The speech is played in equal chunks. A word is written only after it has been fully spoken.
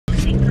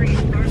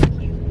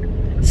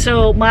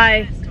So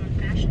my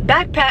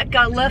backpack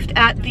got left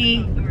at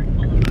the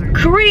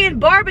Korean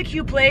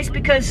barbecue place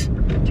because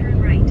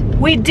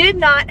we did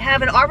not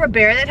have an armor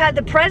bearer that had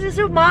the presence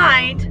of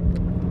mind.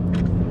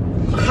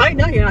 I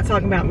know you're not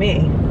talking about me.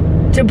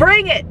 To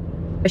bring it.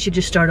 I should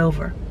just start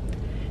over.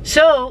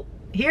 So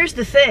here's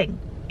the thing.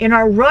 In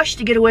our rush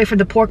to get away from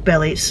the pork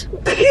bellies.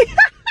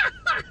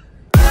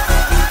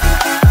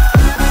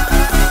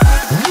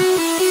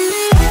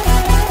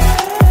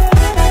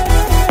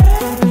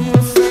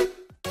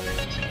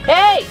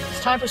 Hey,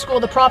 it's time for School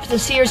of the Prophets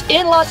and Seers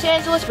in Los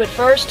Angeles, but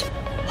first,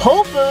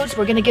 Whole Foods.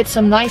 We're gonna get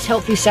some nice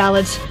healthy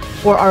salads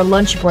for our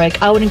lunch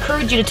break. I would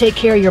encourage you to take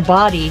care of your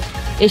body.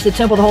 It's the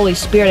temple of the Holy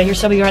Spirit. I hear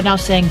some of you right now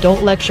saying,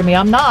 don't lecture me.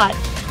 I'm not,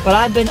 but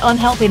I've been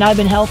unhealthy and I've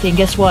been healthy, and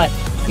guess what?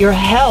 Your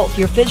health,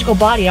 your physical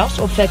body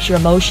also affects your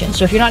emotions.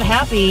 So if you're not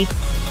happy,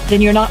 then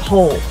you're not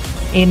whole.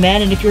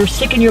 Amen. And if you're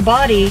sick in your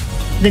body,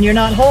 then you're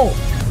not whole.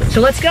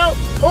 So let's go.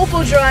 Whole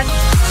Foods run.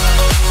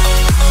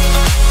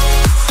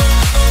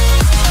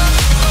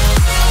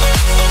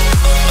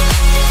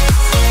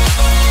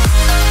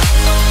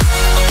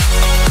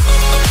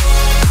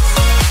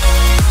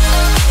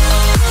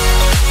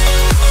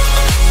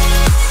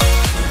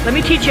 Let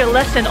me teach you a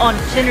lesson on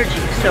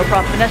synergy. So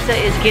Prophet Vanessa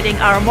is getting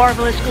our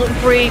marvelous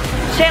gluten-free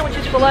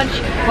sandwiches for lunch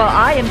while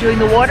I am doing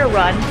the water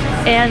run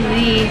and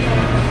the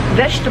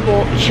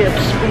vegetable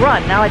chips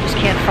run. Now I just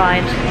can't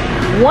find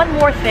one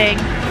more thing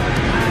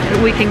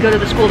that we can go to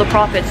the School of the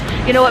Prophets.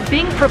 You know what?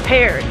 Being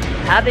prepared,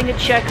 having a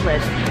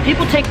checklist.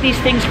 People take these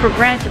things for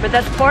granted, but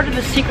that's part of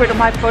the secret of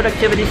my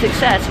productivity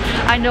success.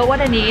 I know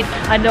what I need,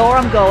 I know where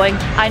I'm going,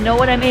 I know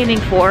what I'm aiming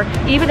for.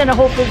 Even in a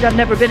Whole Foods I've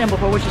never been in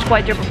before, which is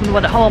quite different from the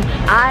one at home,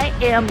 I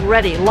am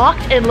ready,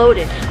 locked and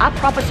loaded. I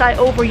prophesy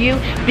over you,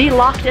 be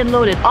locked and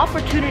loaded.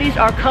 Opportunities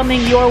are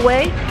coming your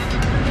way.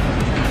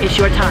 It's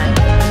your time.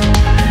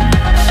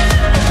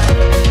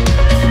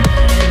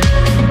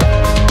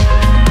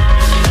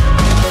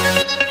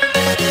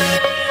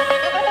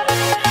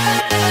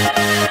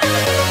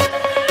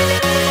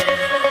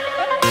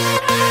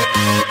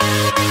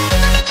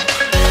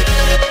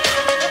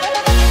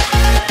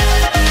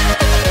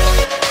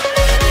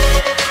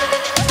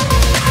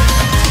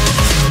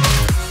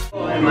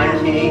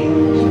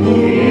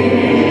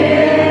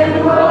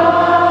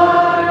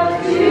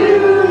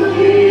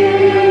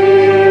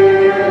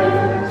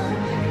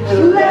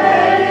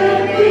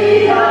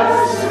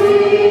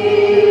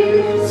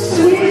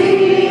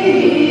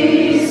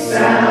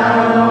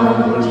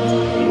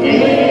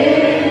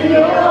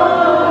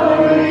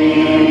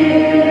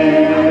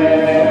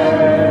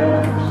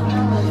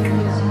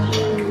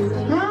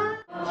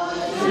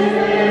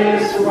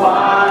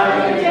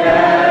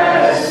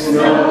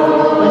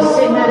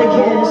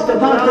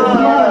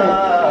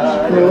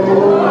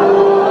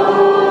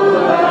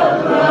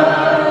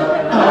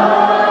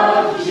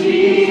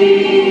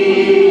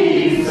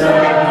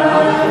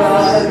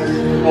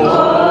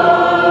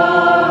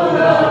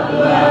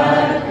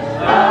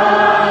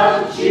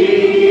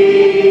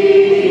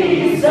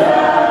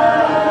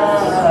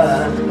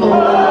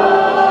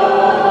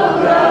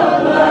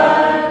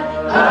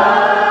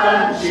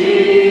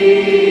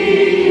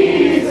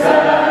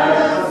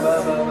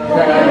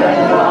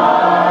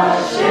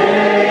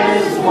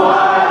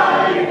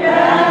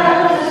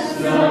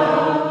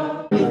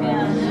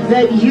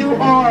 That you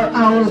are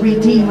our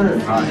Redeemer.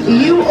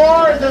 You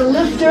are the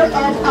lifter of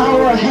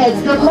our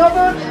heads, the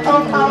lover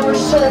of our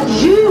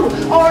souls. You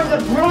are the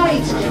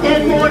bright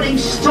and morning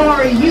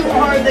star. You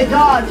are the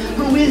God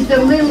who is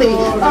the lily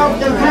of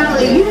the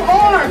valley. You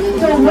are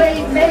the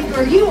way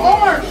maker. You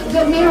are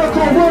the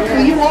miracle worker.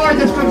 You are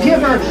the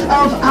forgiver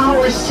of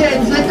our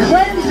sins, the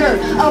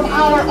cleanser of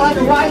our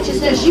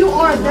unrighteousness. You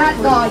are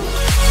that God.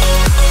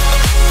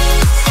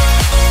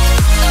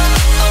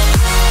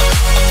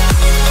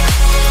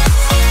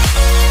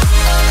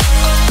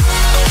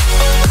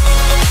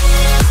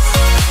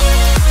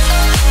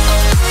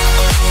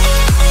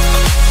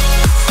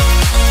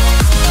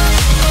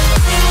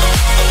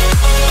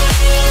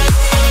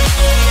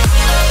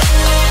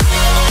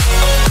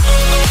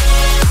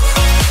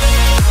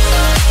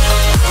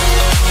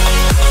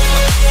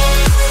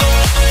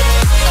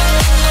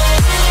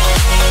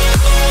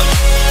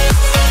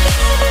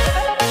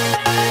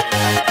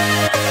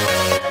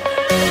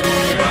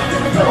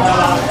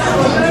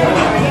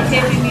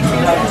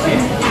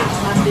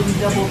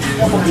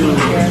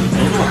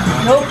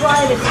 No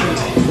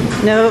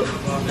privacy. No.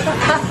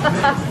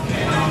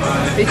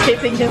 You're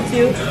taping him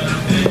too?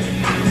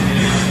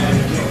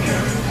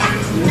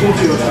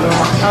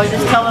 I was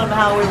just telling them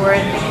how we were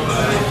in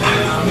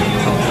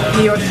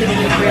New York City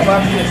to Korean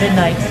barbecue at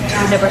midnight.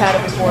 We've never had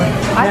it before.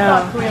 I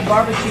thought Korean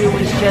barbecue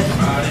was just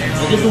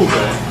special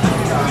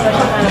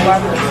kind of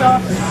barbecue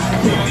sauce.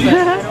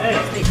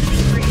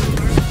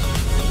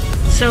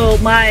 So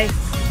my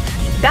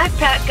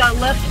backpack got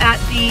left at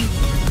the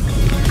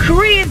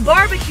Korean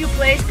barbecue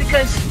place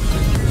because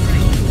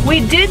we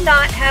did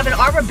not have an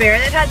armor bearer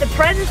that had the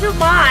presence of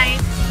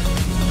mind.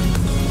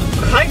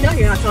 I know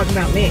you're not talking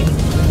about me.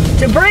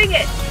 To bring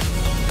it.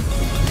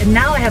 And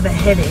now I have a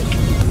headache.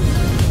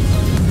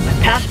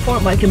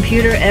 passport, my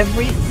computer,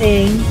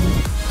 everything.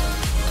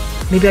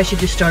 Maybe I should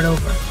just start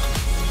over.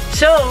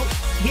 So,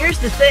 here's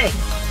the thing.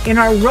 In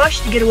our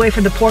rush to get away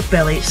from the pork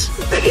bellies,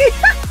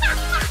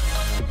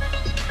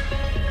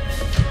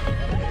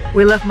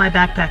 we left my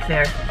backpack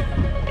there.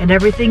 And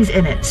everything's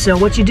in it. So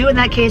what you do in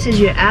that case is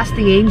you ask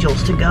the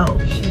angels to go.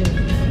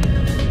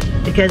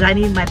 Because I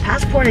need my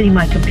passport, I need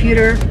my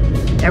computer.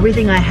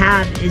 Everything I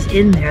have is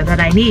in there that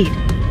I need.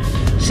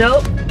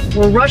 So,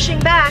 we're rushing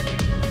back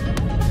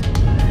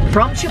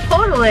from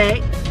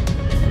Chipotle.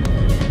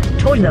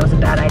 Told you that was a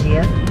bad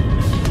idea.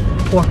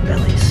 Pork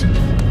bellies.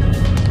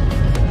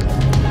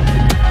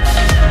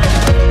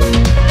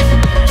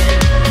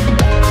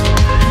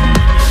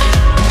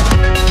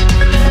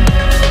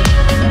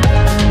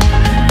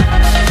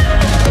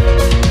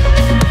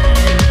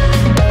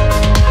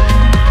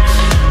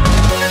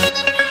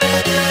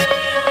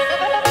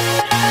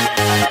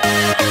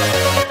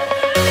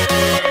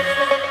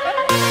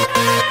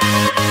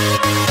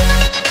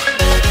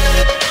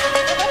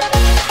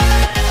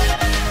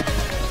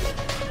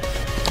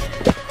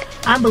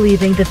 I'm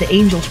believing that the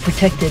angels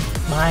protected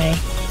my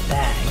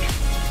bag.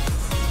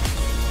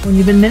 When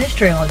you've been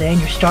ministering all day and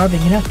you're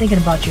starving, you're not thinking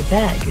about your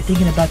bag. You're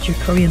thinking about your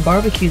Korean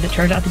barbecue that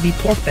turned out to be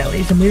pork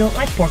bellies, and we don't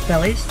like pork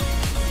bellies.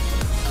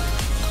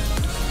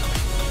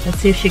 Let's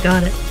see if she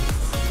got it.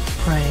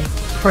 Pray,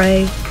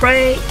 pray,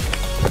 pray.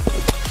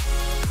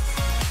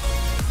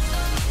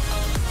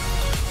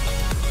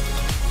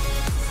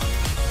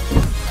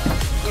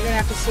 You're gonna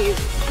have to see,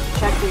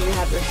 check where you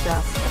have your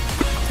stuff.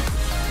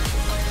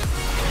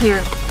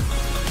 Here.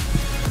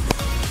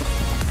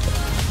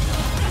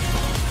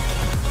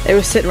 It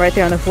was sitting right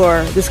there on the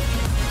floor. This,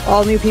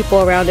 all new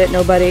people around it.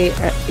 Nobody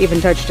even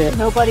touched it.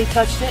 Nobody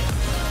touched it.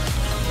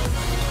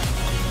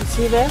 You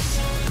see this?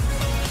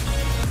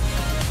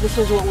 This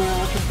is what we were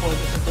looking for.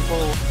 This is the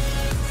goal.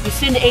 You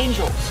send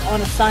angels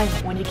on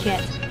assignment when you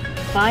can't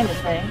find a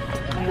thing,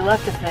 when you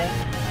left a thing.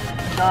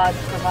 God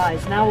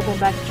provides. Now we're going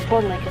back to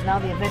Chipotle because now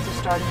the event is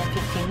starting in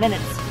 15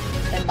 minutes.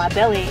 And my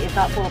belly is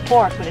not full of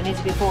pork, but it needs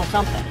to be full of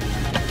something.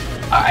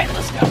 All right,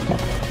 let's go.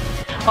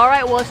 All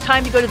right, well, it's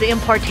time to go to the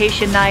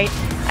impartation night.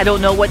 I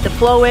don't know what the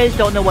flow is,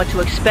 don't know what to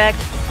expect.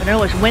 But I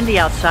know it's windy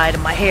outside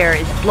and my hair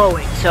is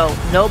blowing, so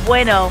no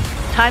bueno.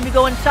 Time to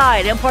go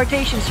inside.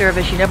 Impartation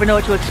service. You never know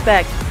what to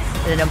expect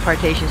in an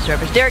impartation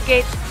service. Derek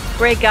Gates,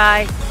 great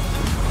guy.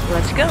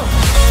 Let's go.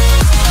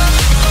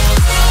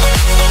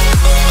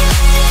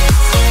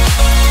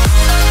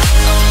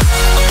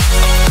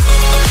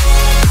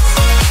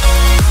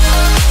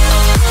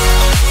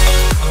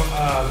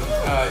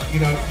 You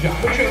know,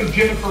 I chose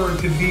Jennifer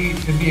to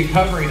be a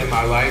covering in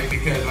my life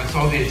because I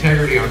saw the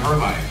integrity on her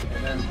life.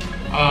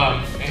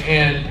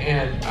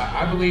 And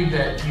I believe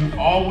that you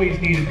always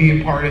need to be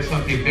a part of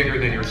something bigger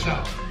than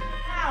yourself.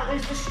 Now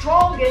is the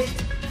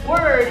strongest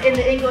word in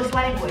the English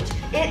language.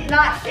 It's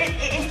not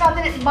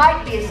that it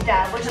might be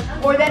established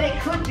or that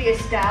it could be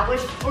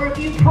established or if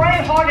you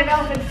pray hard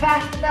enough and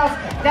fast enough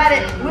that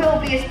it will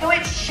be. No,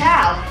 it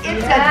shall.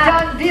 It's a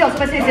done deal.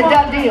 Somebody say it's a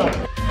done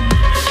deal.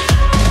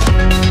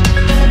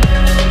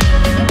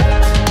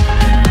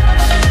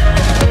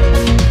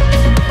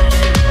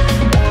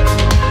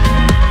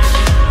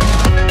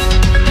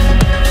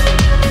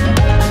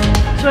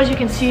 So as you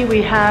can see,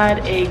 we had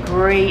a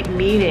great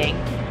meeting.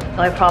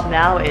 The only problem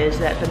now is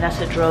that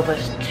Vanessa drove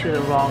us to the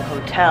wrong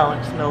hotel.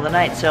 It's the middle of the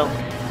night, so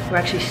we're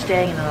actually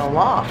staying in a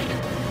loft.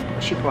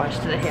 She brought us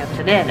to the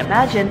Hampton Inn.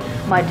 Imagine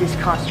my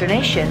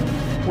disconsternation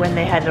when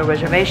they had no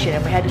reservation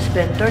and we had to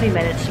spend 30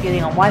 minutes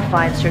getting on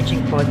Wi-Fi and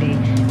searching for the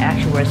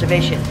actual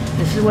reservation.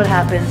 This is what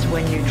happens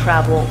when you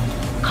travel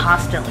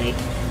constantly,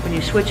 when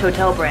you switch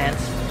hotel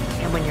brands,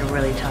 and when you're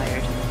really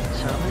tired.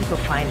 So I'm gonna go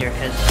find her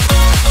because